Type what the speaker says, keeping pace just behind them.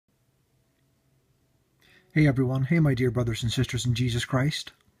Hey everyone, hey my dear brothers and sisters in Jesus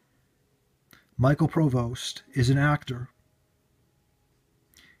Christ. Michael Provost is an actor.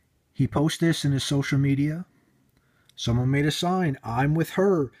 He posts this in his social media. Someone made a sign, I'm with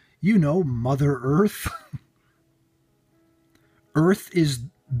her. You know, Mother Earth. Earth is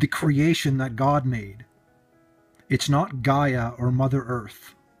the creation that God made. It's not Gaia or Mother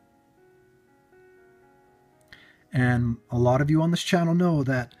Earth. And a lot of you on this channel know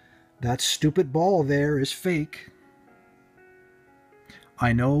that that stupid ball there is fake.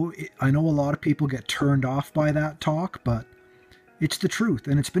 I know a lot of people get turned off by that talk, but it's the truth,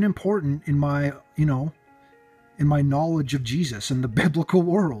 and it's been important in my, in my knowledge of Jesus and the biblical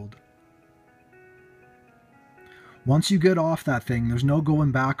world. Once you get off that thing, there's no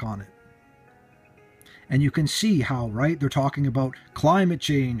going back on it. And you can see how, right, they're talking about climate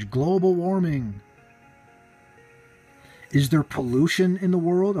change, global warming. Is there pollution in the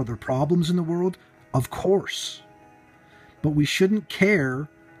world? Are there problems in the world? Of course. But we shouldn't care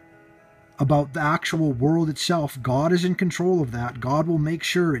about the actual world itself. God is in control of that. God will make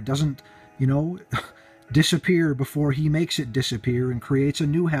sure it doesn't, disappear before he makes it disappear and creates a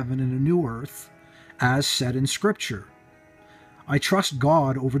new heaven and a new earth, as said in Scripture. I trust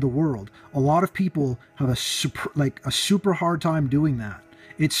God over the world. A lot of people have a super hard time doing that.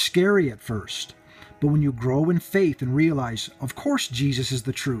 It's scary at first. But when you grow in faith and realize, of course Jesus is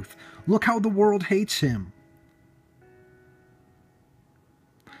the truth. Look how the world hates him.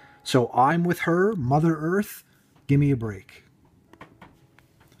 So I'm with her, Mother Earth, give me a break.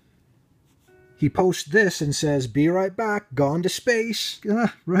 He posts this and says, be right back, gone to space,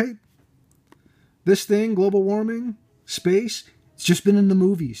 right? This thing, global warming, space, it's just been in the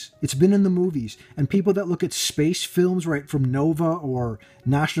movies. It's been in the movies. And people that look at space films, right, from Nova or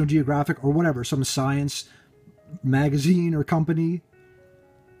National Geographic or whatever, some science magazine or company,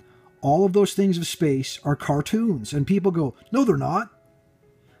 all of those things of space are cartoons. And people go, no, they're not.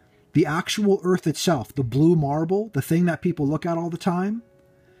 The actual Earth itself, the blue marble, the thing that people look at all the time,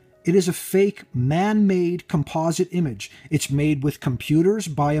 it is a fake man-made composite image. It's made with computers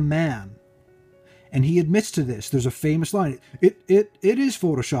by a man. And he admits to this. There's a famous line. It is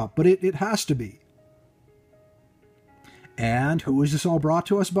Photoshop, but it has to be. And who is this all brought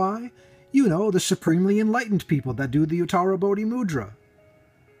to us by? The supremely enlightened people that do the Uttara Bodhi Mudra,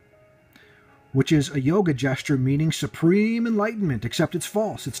 which is a yoga gesture meaning supreme enlightenment, except it's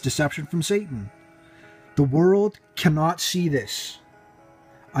false. It's deception from Satan. The world cannot see this.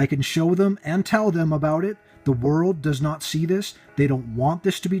 I can show them and tell them about it. The world does not see this. They don't want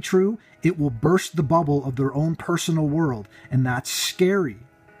this to be true. It will burst the bubble of their own personal world, and that's scary.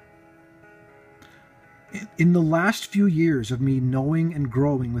 In the last few years of me knowing and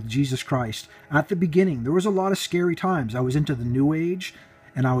growing with Jesus Christ, at the beginning, there was a lot of scary times. I was into the New Age,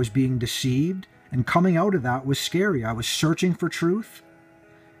 and I was being deceived, and coming out of that was scary. I was searching for truth,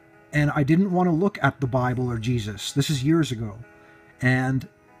 and I didn't want to look at the Bible or Jesus. This is years ago. And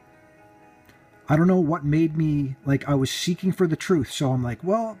I don't know what made me, I was seeking for the truth. So I'm like,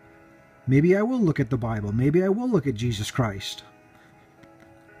 well, maybe I will look at the Bible. Maybe I will look at Jesus Christ.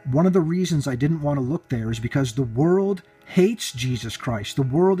 One of the reasons I didn't want to look there is because the world hates Jesus Christ. The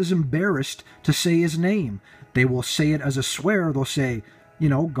world is embarrassed to say his name. They will say it as a swear. They'll say,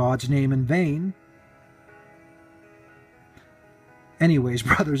 God's name in vain. Anyways,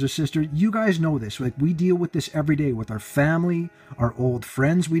 brothers or sisters, you guys know this. We deal with this every day with our family, our old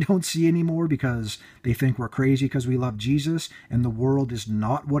friends we don't see anymore because they think we're crazy because we love Jesus and the world is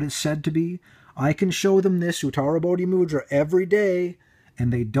not what it's said to be. I can show them this Uttara Bodhi Mudra every day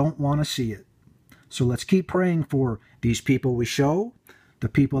and they don't want to see it. So let's keep praying for these people we show, the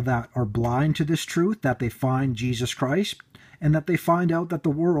people that are blind to this truth, that they find Jesus Christ, and that they find out that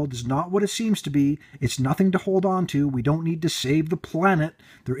the world is not what it seems to be. It's nothing to hold on to. We don't need to save the planet.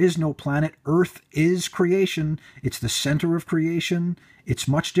 There is no planet. Earth is creation. It's the center of creation. It's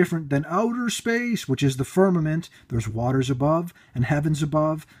much different than outer space, which is the firmament. There's waters above and heavens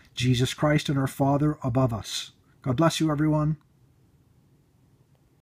above. Jesus Christ and our Father above us. God bless you, everyone.